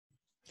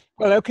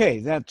Well, okay,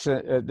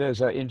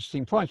 those are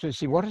interesting points. We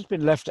see what has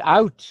been left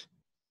out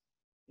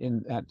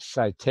in that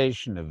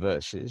citation of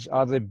verses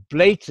are the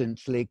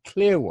blatantly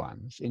clear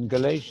ones in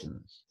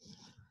Galatians.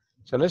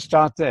 So let's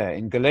start there.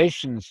 In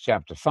Galatians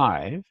chapter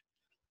 5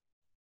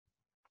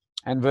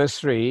 and verse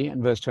 3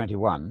 and verse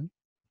 21,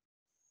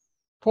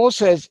 Paul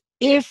says,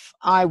 if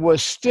I were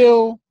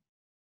still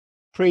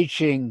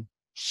preaching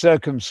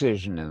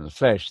circumcision in the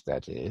flesh,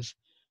 that is,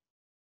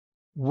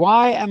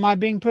 why am I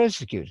being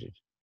persecuted?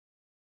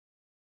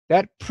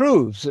 That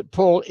proves that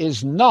Paul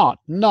is not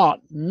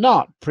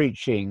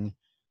preaching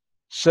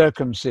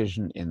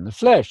circumcision in the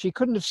flesh. He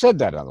couldn't have said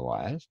that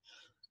otherwise.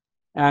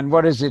 And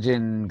what is it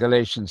in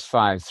Galatians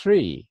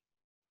 5:3?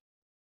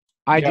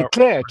 I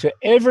declare to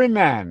every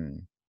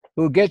man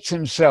who gets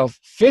himself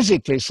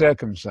physically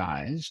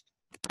circumcised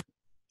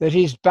that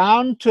he's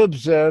bound to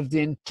observe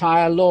the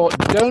entire law.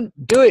 Don't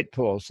do it,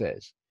 Paul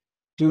says.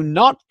 Do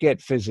not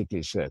get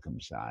physically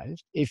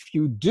circumcised. If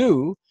you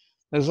do,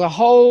 there's a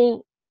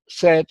whole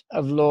set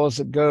of laws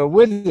that go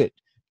with it.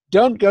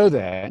 Don't go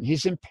there. And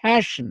he's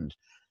impassioned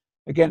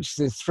against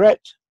the threat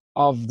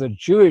of the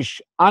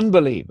Jewish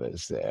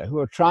unbelievers there who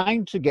are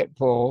trying to get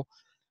Paul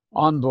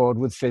on board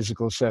with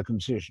physical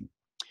circumcision.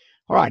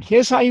 All right,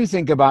 here's how you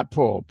think about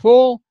Paul.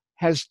 Paul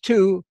has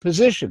two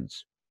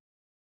positions,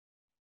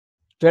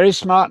 very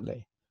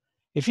smartly.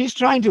 If he's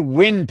trying to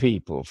win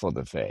people for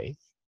the faith,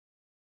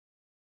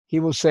 he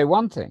will say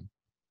one thing,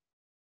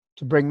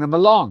 to bring them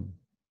along,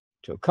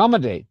 to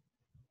accommodate,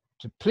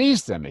 to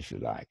please them, if you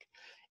like.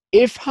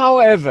 If,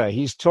 however,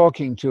 he's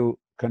talking to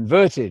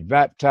converted,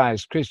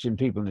 baptized Christian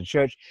people in the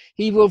church,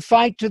 he will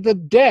fight to the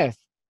death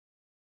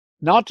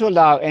not to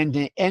allow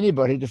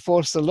anybody to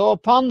force the law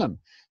upon them.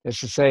 That's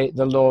to say,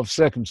 the law of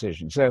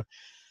circumcision. So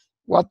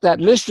what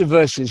that list of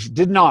verses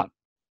did not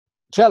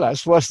tell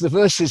us was the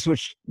verses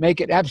which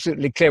make it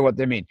absolutely clear what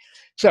they mean.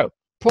 So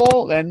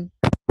Paul then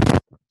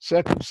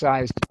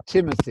circumcised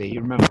Timothy,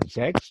 you remember the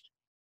text,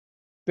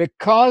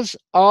 because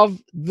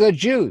of the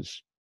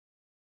Jews.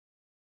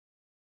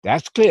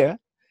 That's clear.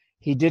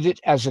 He did it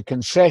as a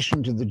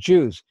concession to the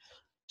Jews.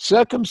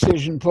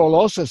 Circumcision, Paul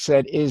also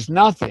said, is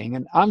nothing,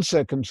 and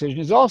uncircumcision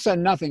is also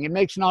nothing. It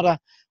makes not a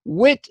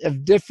whit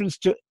of difference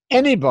to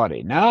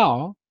anybody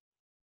now,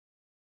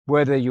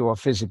 whether you are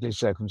physically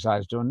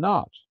circumcised or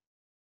not.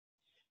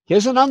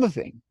 Here's another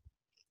thing.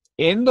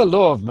 In the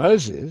law of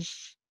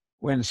Moses,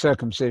 when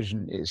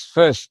circumcision is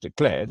first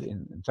declared,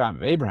 in the time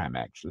of Abraham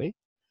actually,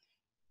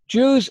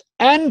 Jews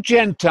and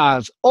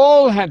Gentiles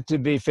all had to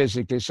be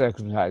physically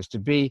circumcised to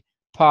be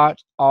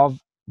part of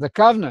the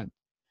covenant.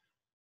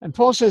 And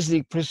Paul says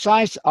the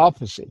precise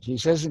opposite. He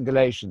says in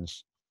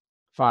Galatians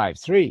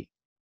 5:3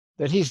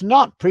 that he's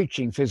not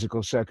preaching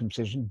physical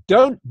circumcision.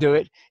 Don't do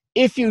it.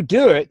 If you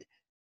do it,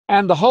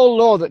 and the whole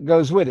law that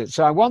goes with it.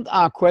 So I want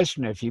our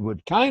questioner, if he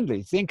would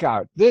kindly think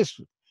out this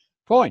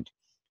point.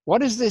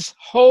 What is this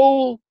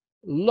whole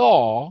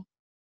law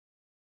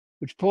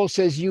which Paul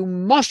says you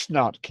must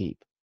not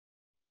keep?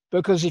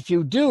 Because if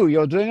you do,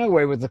 you're doing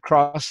away with the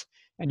cross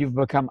and you've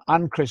become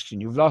unchristian.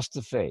 You've lost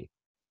the faith.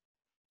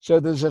 So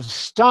there's a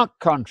stark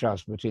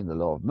contrast between the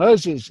law of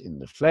Moses in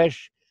the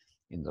flesh,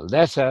 in the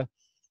letter,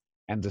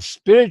 and the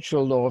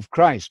spiritual law of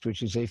Christ,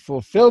 which is a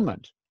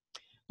fulfillment.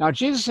 Now,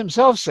 Jesus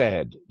himself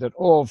said that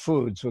all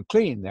foods were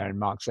clean there in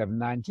Mark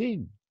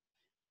 7:19.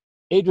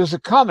 It was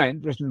a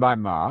comment written by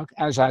Mark,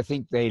 as I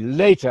think they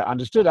later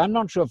understood. I'm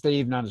not sure if they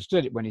even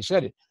understood it when he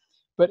said it.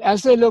 But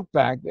as they looked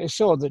back, they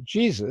saw that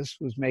Jesus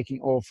was making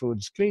all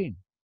foods clean.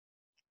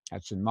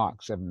 That's in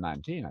Mark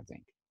 7:19, I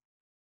think.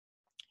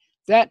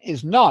 That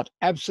is not,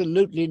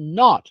 absolutely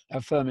not,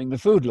 affirming the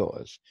food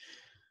laws.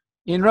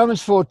 In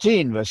Romans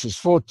 14, verses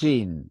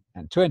 14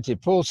 and 20,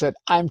 Paul said,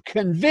 I'm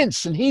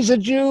convinced, and he's a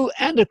Jew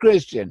and a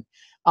Christian.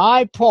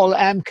 I, Paul,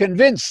 am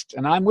convinced,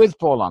 and I'm with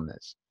Paul on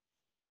this,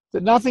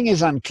 that nothing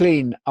is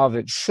unclean of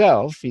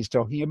itself, he's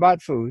talking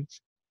about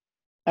foods,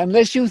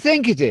 unless you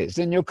think it is,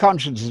 then your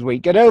conscience is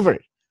weak, get over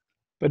it.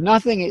 But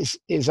nothing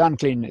is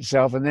unclean in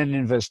itself. And then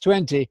in verse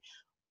 20,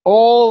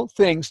 all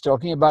things,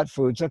 talking about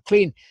foods, are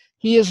clean.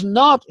 He is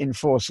not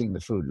enforcing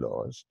the food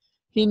laws.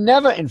 He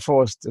never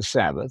enforced the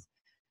Sabbath.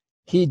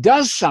 He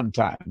does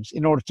sometimes,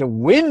 in order to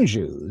win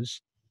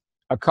Jews,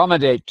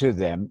 accommodate to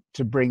them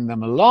to bring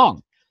them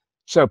along.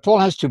 So Paul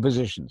has two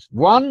positions.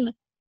 One,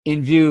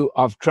 in view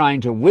of trying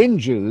to win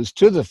Jews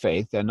to the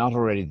faith, they're not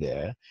already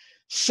there.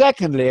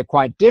 Secondly, a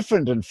quite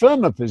different and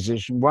firmer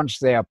position, once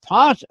they are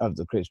part of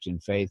the Christian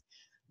faith,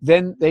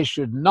 then they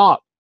should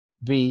not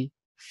be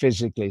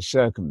physically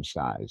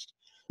circumcised.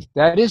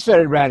 That is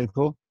very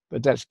radical,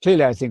 but that's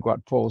clearly, I think,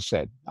 what Paul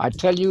said. I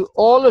tell you,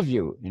 all of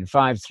you, in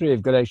 5:3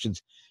 of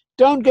Galatians,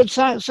 don't get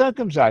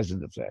circumcised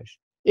in the flesh.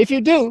 If you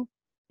do,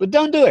 but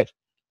don't do it.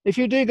 If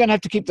you do, you're going to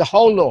have to keep the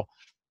whole law.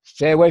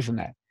 Stay away from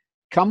that.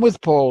 Come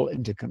with Paul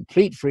into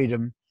complete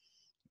freedom.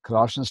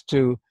 Colossians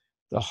 2,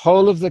 the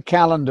whole of the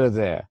calendar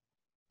there.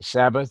 The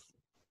Sabbath,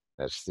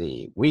 that's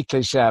the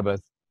weekly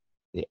Sabbath,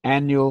 the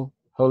annual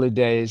holy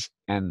days,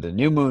 and the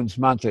new moons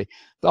monthly.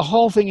 The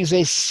whole thing is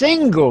a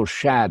single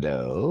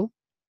shadow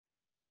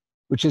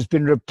which has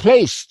been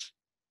replaced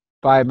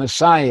by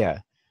Messiah,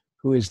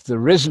 who is the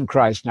risen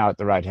Christ now at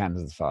the right hand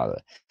of the Father.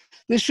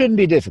 This shouldn't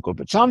be difficult,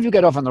 but some of you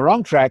get off on the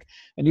wrong track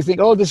and you think,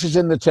 oh, this is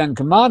in the Ten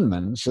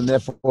Commandments and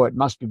therefore it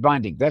must be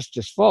binding. That's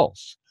just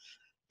false,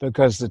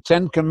 because the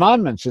Ten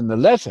Commandments in the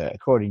letter,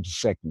 according to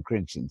 2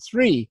 Corinthians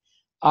 3,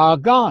 are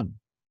gone,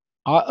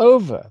 are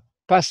over,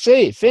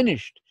 passé,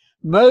 finished.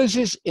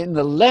 Moses in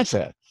the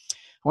letter.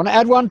 I want to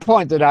add one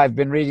point that I've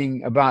been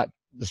reading about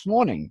this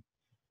morning.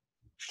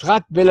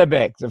 Strack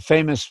Billebeck, the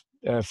famous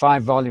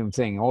 5-volume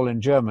thing, all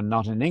in German,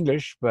 not in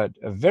English, but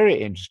very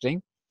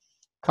interesting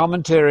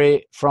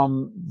commentary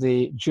from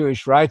the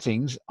Jewish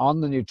writings on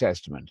the New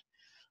Testament.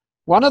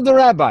 One of the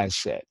rabbis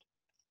said,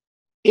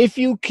 if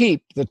you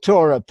keep the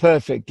Torah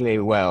perfectly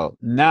well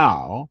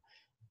now,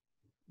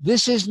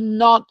 this is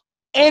not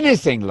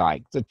anything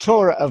like the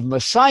Torah of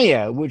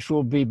Messiah, which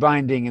will be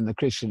binding in the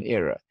Christian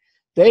era.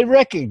 They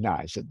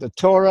recognize that the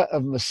Torah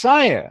of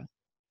Messiah,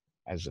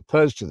 as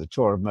opposed to the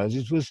Torah of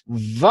Moses, was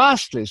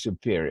vastly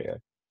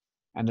superior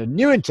and a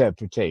new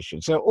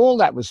interpretation. So all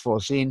that was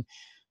foreseen.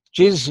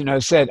 Jesus,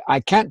 said,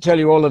 I can't tell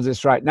you all of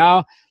this right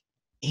now.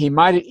 He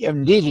might,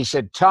 indeed, he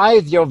said,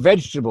 tithe your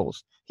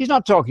vegetables. He's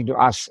not talking to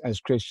us as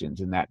Christians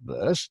in that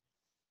verse.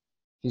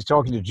 He's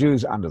talking to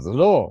Jews under the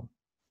law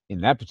in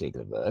that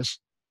particular verse.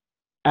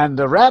 And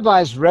the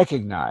rabbis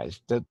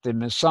recognized that the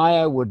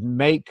Messiah would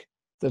make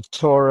the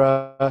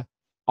Torah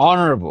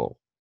honorable.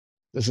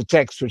 There's a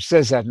text which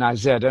says that in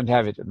Isaiah. I don't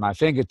have it at my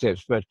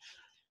fingertips, but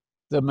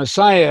the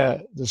Messiah,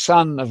 the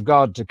Son of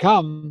God to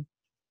come,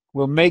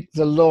 will make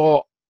the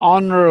law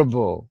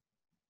honorable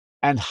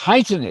and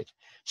heighten it.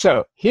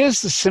 So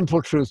here's the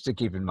simple truth to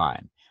keep in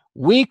mind.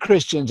 We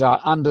Christians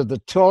are under the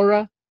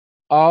Torah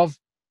of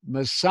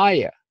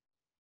Messiah,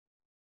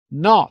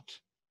 not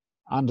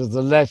under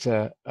the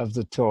letter of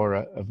the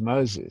Torah of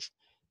Moses.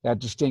 That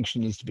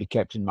distinction needs to be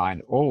kept in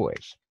mind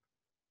always.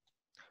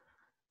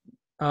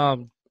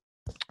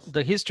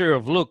 The history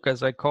of Luke,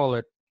 as I call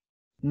it,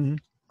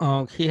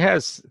 he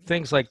has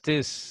things like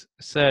this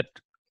said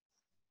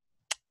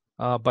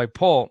by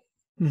Paul.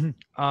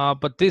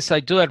 But this I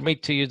do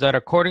admit to you, that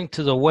according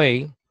to the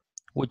way,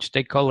 which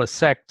they call a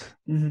sect,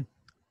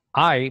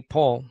 I,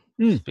 Paul,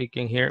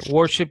 speaking here,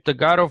 worship the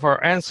God of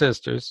our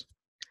ancestors,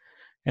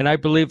 and I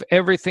believe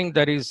everything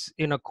that is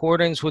in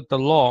accordance with the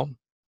law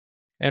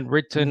and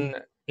written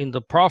in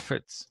the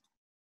prophets.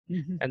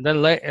 And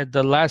then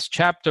the last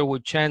chapter,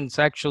 which ends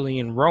actually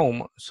in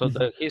Rome. So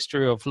the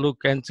history of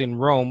Luke ends in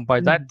Rome. By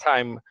that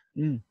time,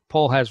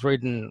 Paul has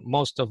written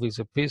most of his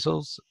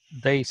epistles,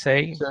 they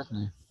say.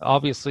 Certainly.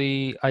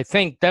 Obviously, I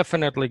think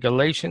definitely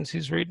Galatians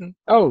he's written.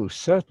 Oh,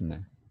 certainly.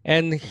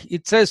 And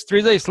it says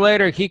 3 days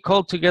later, he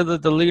called together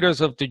the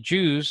leaders of the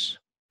Jews,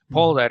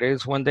 Paul that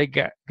is, when they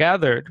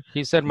gathered.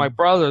 He said, my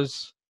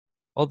brothers,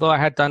 although I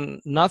had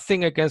done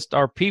nothing against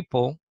our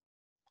people,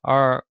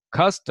 our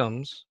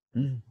customs,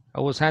 I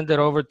was handed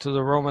over to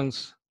the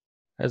Romans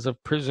as a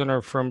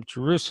prisoner from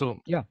Jerusalem.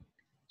 Yeah.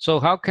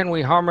 So how can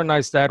we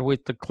harmonize that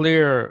with the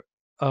clear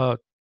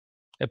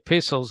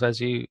epistles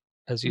as you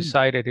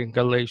cited in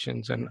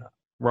Galatians and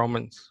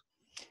Romans?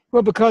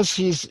 Well, because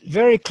he's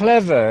very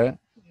clever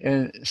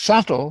and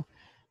subtle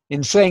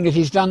in saying that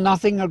he's done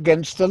nothing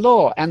against the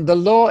law, and the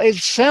law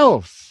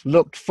itself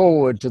looked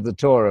forward to the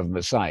Torah of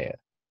Messiah.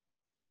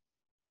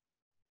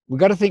 We've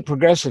got to think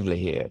progressively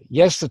here.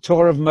 Yes, the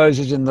Torah of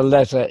Moses in the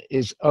letter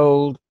is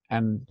old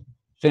and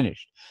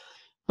finished.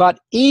 But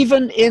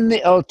even in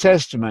the Old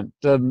Testament,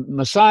 the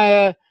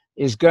Messiah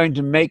is going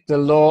to make the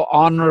law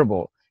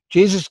honorable.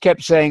 Jesus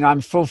kept saying,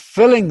 I'm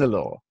fulfilling the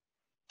law.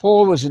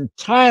 Paul was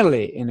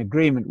entirely in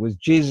agreement with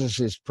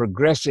Jesus's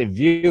progressive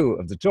view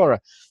of the Torah.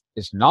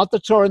 It's not the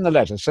Torah in the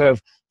letter. So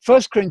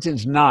 1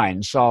 Corinthians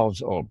 9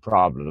 solves all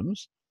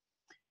problems.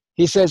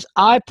 He says,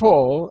 I,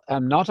 Paul,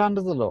 am not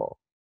under the law,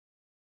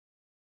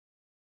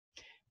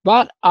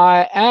 but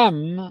I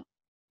am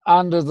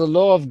under the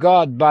law of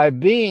God by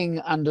being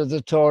under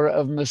the Torah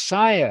of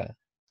Messiah.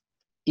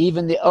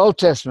 Even the Old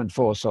Testament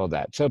foresaw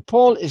that. So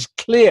Paul is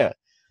clearly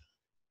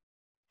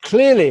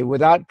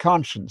without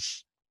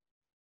conscience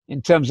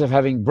in terms of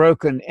having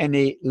broken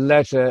any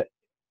letter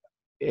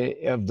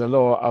of the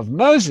law of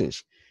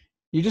Moses.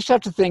 You just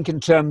have to think in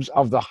terms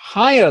of the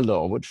higher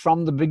law, which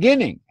from the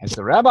beginning, as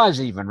the rabbis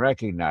even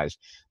recognized,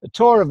 the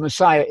Torah of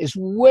Messiah is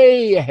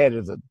way ahead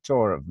of the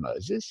Torah of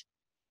Moses.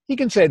 He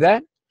can say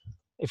that.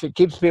 If it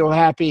keeps people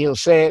happy, he'll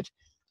say it.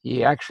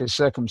 He actually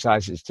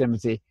circumcises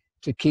Timothy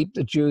to keep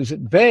the Jews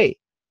at bay.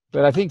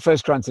 But I think 1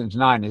 Corinthians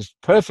 9 is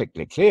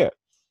perfectly clear.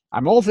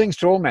 I'm all things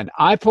to all men.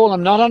 I, Paul,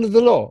 am not under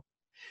the law.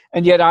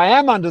 And yet I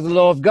am under the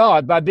law of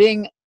God by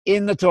being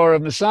in the Torah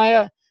of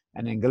Messiah.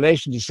 And in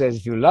Galatians, he says,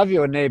 if you love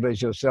your neighbor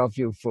as yourself,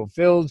 you've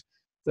fulfilled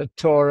the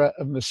Torah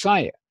of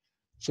Messiah.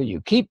 So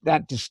you keep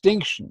that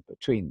distinction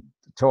between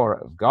the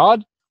Torah of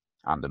God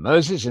under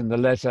Moses in the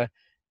letter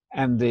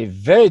and the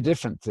very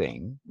different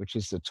thing, which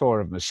is the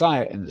Torah of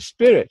Messiah in the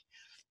Spirit,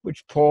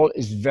 which Paul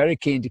is very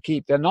keen to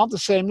keep. They're not the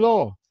same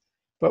law.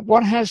 But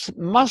what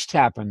must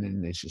happen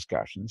in these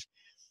discussions,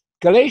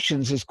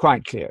 Galatians is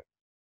quite clear.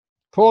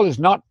 Paul is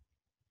not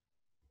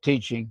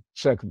teaching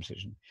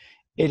circumcision.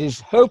 it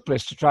is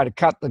hopeless to try to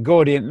cut the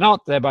Gordian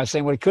knot there by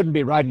saying, well, he couldn't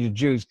be writing to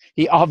Jews.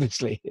 He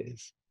obviously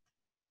is.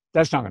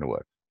 That's not going to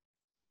work.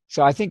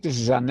 So I think this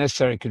is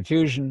unnecessary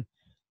confusion.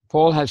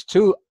 Paul has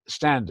two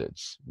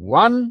standards.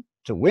 One,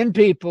 to win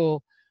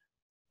people,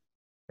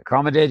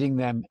 accommodating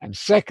them. And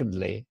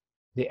secondly,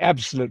 the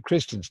absolute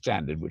Christian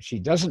standard, which he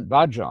doesn't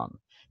budge on.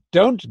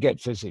 Don't get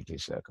physically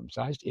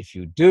circumcised. If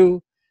you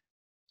do,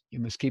 you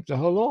must keep the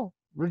whole law.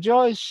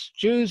 Rejoice,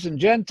 Jews and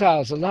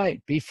Gentiles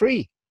alike. Be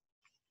free.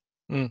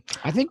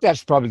 I think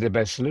that's probably the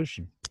best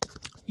solution.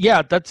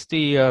 Yeah, that's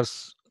the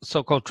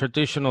so-called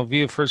traditional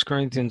view of 1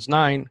 Corinthians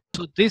 9.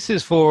 So this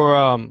is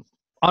for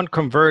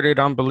unconverted,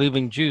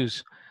 unbelieving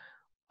Jews.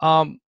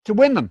 To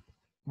win them.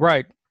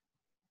 Right.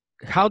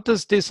 How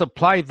does this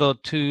apply, though,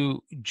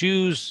 to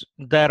Jews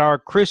that are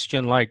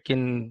Christian, like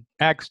in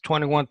Acts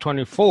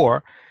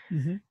 21:24?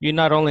 You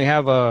not only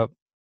have a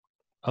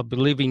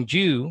believing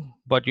Jew,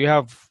 but you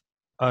have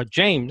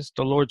James,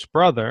 the Lord's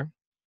brother,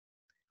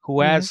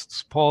 who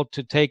asks Paul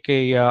to take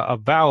a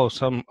vow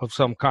of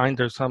some kind.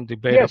 There's some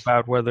debate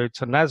about whether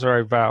it's a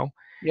Nazarite vow.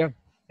 Yeah.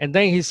 And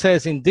then he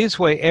says, in this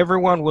way,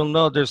 everyone will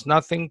know there's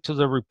nothing to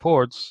the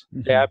reports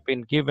that have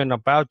been given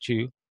about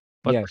you,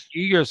 but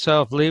you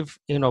yourself live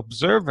in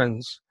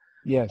observance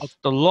of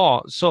the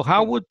law. So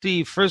how would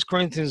the 1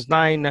 Corinthians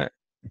 9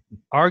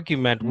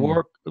 argument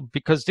work?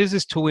 Because this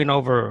is to win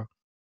over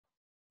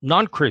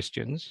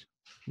non-Christian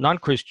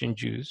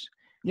Jews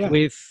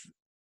with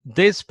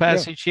this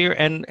passage here,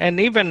 and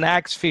even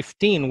Acts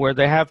 15, where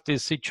they have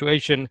this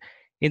situation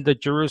in the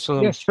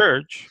Jerusalem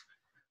church.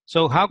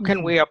 So how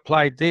can we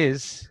apply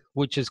this,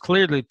 which is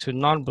clearly to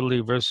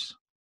non-believers,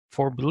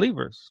 for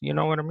believers? You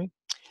know what I mean?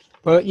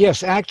 Well,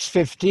 yes, Acts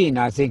 15,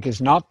 I think,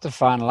 is not the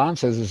final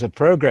answer. There's a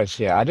progress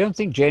here. I don't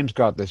think James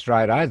got this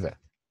right either.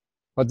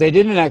 What they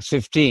did in Acts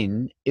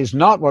 15 is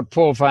not what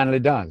Paul finally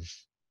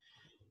does.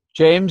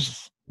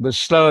 James was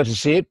slower to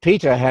see it.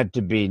 Peter had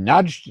to be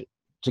nudged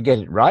to get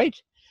it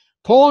right.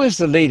 Paul is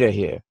the leader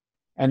here.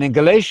 And in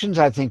Galatians,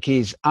 I think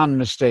he's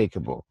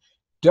unmistakable.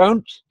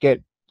 Don't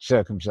get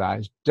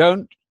circumcised.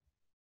 Don't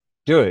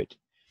do it.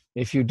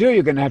 If you do,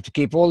 you're going to have to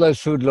keep all those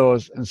food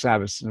laws and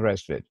Sabbaths and the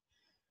rest of it.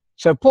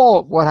 So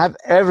Paul,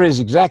 whatever is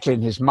exactly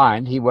in his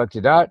mind, he worked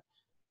it out.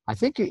 I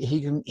think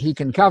he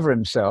can cover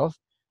himself.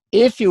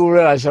 If you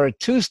realize there are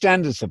two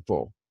standards of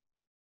Paul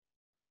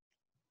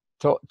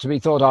to be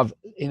thought of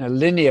in a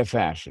linear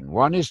fashion.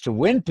 One is to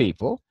win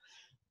people,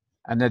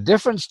 and a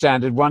different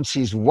standard once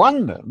he's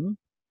won them,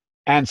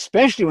 and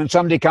especially when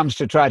somebody comes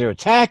to try to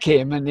attack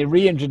him and they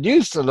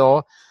reintroduce the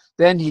law,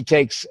 then he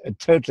takes a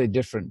totally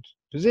different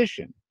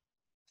position.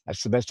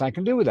 That's the best I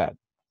can do with that.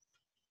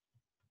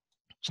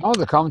 Some of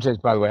the commentators,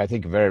 by the way, I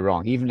think are very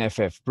wrong. Even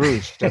F.F.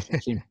 Bruce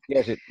doesn't seem to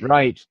get it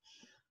right.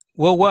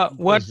 Well,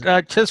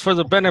 what just for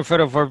the benefit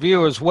of our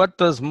viewers, what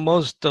does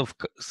most of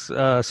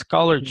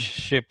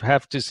scholarship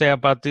have to say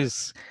about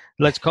this,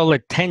 let's call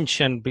it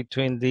tension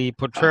between the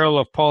portrayal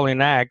of Paul in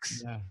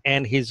Acts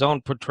and his own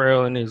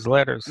portrayal in his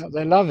letters? No,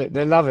 they love it.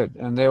 They love it.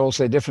 And they all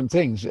say different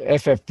things.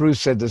 F.F. Bruce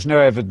said there's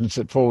no evidence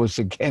that Paul was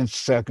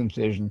against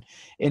circumcision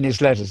in his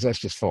letters. That's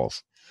just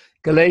false.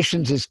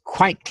 Galatians is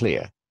quite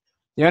clear.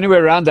 The only way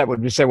around that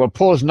would be to say, well,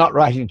 Paul's not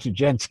writing to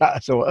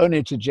Gentiles or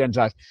only to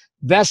Gentiles.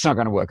 That's not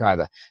going to work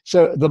either.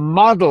 So the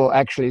model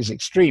actually is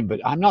extreme,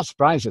 but I'm not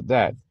surprised at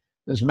that.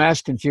 There's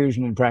mass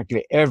confusion in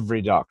practically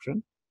every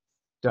doctrine.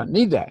 Don't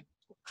need that.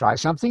 Try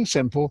something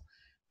simple.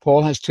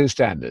 Paul has two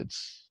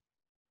standards,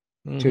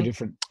 two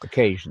different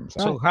occasions.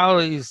 So how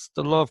is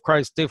the law of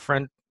Christ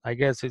different? I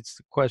guess it's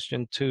the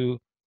question to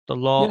the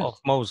law of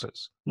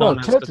Moses. Well,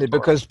 totally,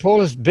 because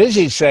Paul is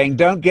busy saying,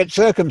 don't get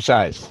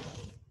circumcised.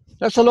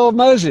 That's the law of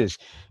Moses.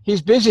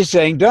 He's busy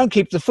saying, don't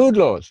keep the food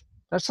laws.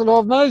 That's the law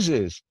of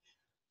Moses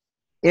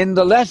in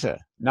the letter.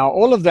 Now,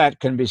 all of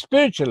that can be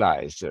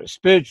spiritualized. There are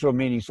spiritual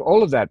meanings for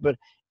all of that. But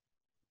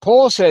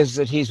Paul says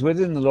that he's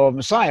within the law of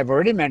Messiah. I've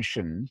already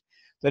mentioned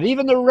that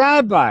even the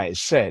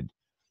rabbis said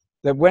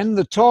that when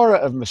the Torah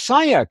of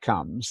Messiah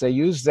comes, they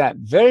use that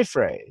very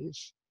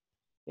phrase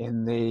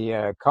in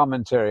the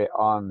commentary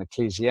on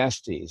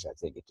Ecclesiastes, I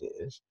think it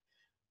is.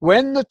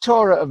 When the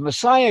Torah of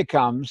Messiah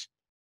comes,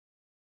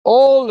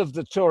 all of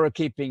the Torah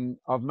keeping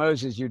of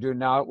Moses you do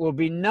now will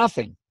be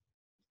nothing.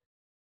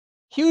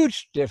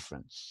 Huge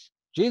difference.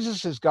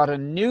 Jesus has got a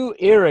new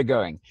era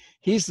going.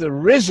 He's the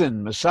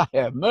risen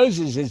Messiah.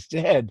 Moses is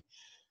dead.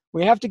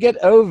 We have to get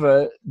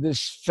over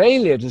this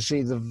failure to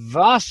see the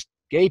vast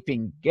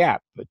gaping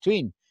gap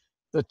between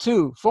the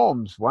two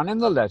forms. One in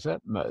the letter,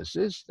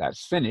 Moses,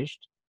 that's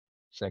finished,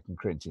 2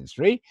 Corinthians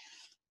 3.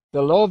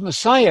 The law of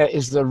Messiah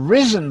is the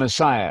risen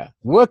Messiah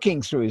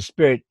working through his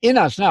Spirit in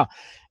us now.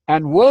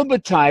 And woe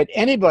betide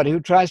anybody who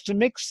tries to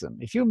mix them.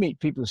 If you meet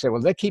people who say,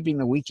 well, they're keeping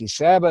the weekly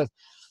Sabbath,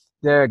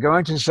 they're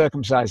going to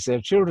circumcise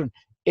their children,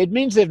 it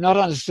means they've not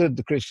understood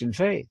the Christian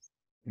faith.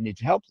 We need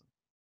to help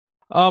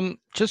them.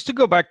 Just to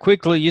go back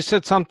quickly, you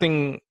said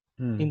something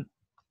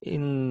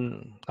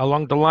in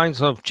along the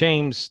lines of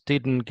James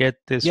didn't get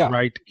this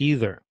right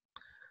either.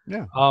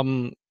 Yeah.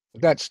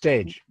 at that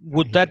stage.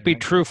 Would that be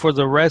true for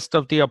the rest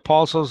of the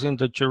apostles in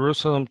the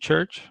Jerusalem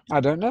church? I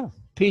don't know.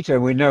 Peter,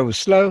 we know, was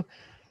slow.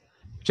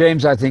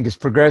 James, I think, is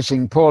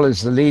progressing. Paul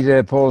is the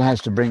leader. Paul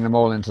has to bring them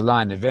all into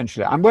line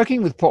eventually. I'm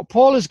working with Paul.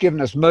 Paul has given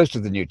us most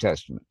of the New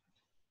Testament.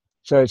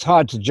 So it's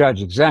hard to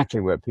judge exactly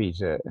where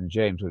Peter and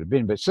James would have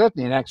been. But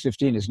certainly in Acts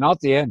 15 is not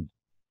the end.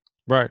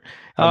 Right.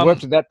 I've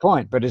worked at that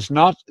point, but it's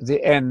not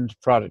the end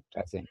product,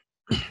 I think.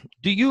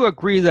 Do you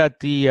agree that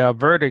the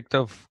verdict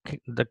of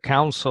the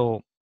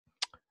council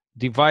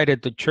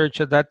divided the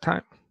church at that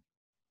time?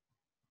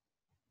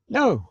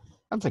 No,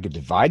 I don't think it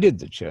divided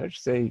the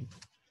church.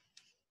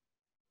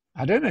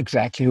 I don't know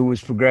exactly who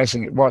was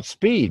progressing at what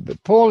speed,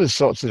 but Paul has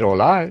sorts it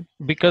all out.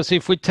 Because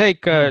if we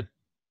take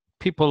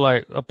people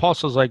like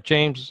apostles like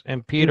James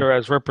and Peter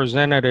as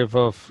representative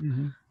of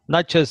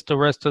not just the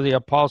rest of the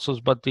apostles,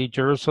 but the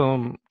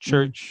Jerusalem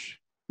church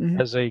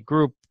as a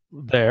group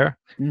there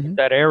in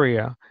that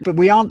area. But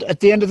we aren't at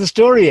the end of the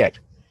story yet.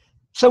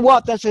 So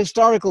what? That's a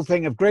historical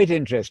thing of great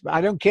interest, but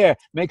I don't care. It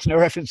makes no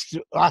reference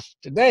to us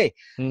today.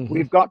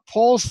 We've got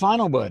Paul's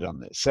final word on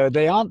this. So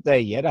they aren't there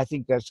yet. I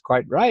think that's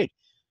quite right.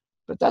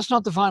 But that's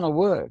not the final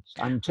word.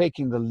 I'm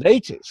taking the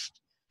latest,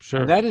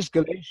 and that is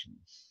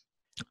Galatians.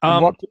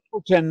 And what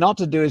people tend not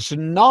to do is to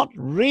not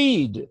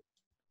read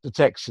the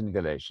texts in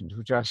Galatians,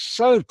 which are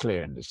so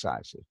clear and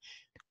decisive.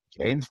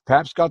 James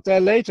perhaps got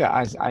there later.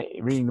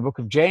 Reading the book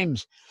of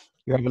James,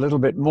 you have a little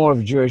bit more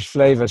of Jewish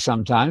flavor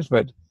sometimes,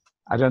 but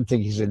I don't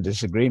think he's in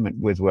disagreement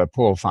with where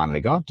Paul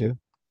finally got to.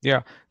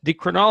 Yeah, the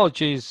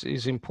chronology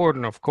is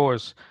important, of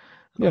course.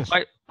 Yes.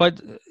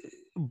 But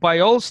by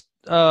all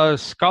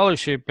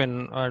scholarship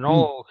and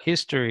all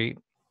history,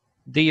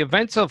 the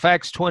events of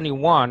Acts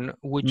 21,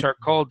 which are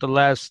called the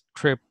last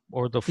trip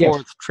or the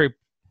fourth trip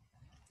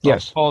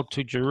of Paul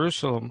to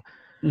Jerusalem,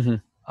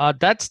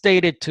 that's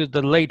dated to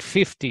the late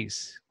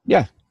 50s.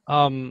 Yeah.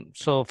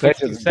 So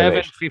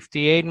 57,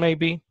 58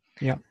 maybe.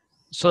 Yeah.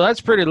 So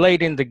that's pretty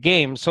late in the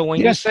game. So when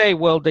you say,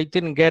 well, they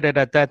didn't get it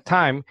at that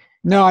time.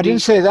 No, I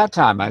didn't say that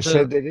time. I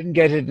said they didn't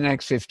get it in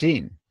Acts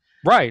 15.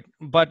 Right.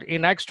 But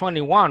in Acts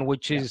 21,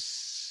 which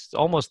is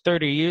almost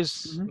 30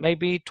 years,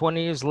 maybe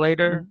 20 years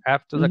later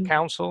after the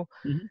council,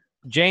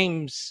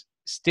 James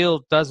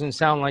still doesn't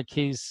sound like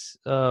he's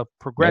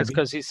progressed,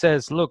 because he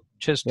says, look,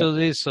 just do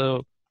this.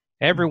 So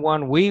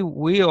everyone,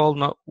 we all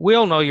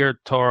know you're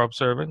Torah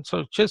observant.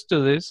 So just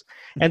do this.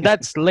 And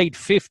that's late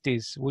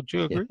 50s. Would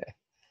you agree?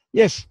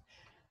 Yes.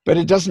 But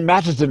it doesn't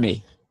matter to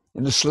me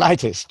in the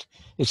slightest.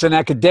 It's an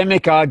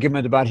academic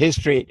argument about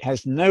history. It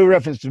has no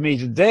reference to me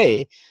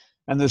today.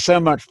 And there's so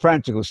much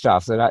practical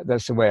stuff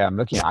that's the way I'm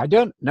looking at it. I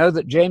don't know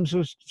that James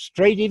was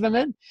straight even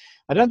then.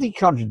 I don't think he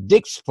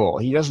contradicts Paul.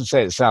 He doesn't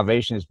say that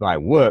salvation is by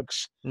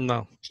works.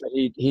 No. But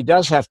he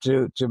does have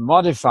to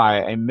modify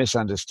a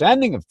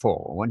misunderstanding of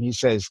Paul when he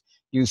says,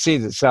 you see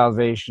that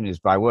salvation is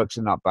by works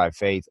and not by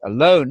faith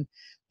alone.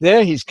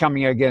 There he's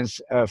coming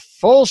against a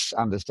false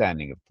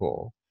understanding of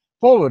Paul.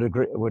 Paul would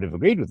have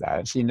agreed with that.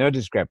 I see no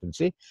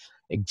discrepancy.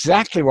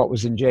 Exactly what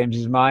was in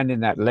James's mind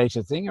in that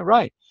later thing, you're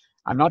right.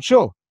 I'm not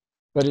sure.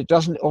 But it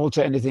doesn't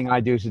alter anything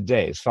I do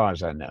today, as far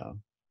as I know.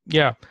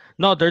 Yeah.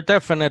 No, they're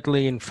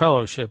definitely in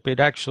fellowship.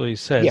 It actually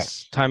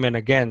says time and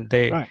again,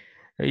 they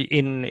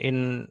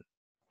in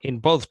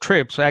both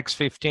trips, Acts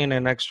 15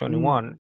 and Acts 21,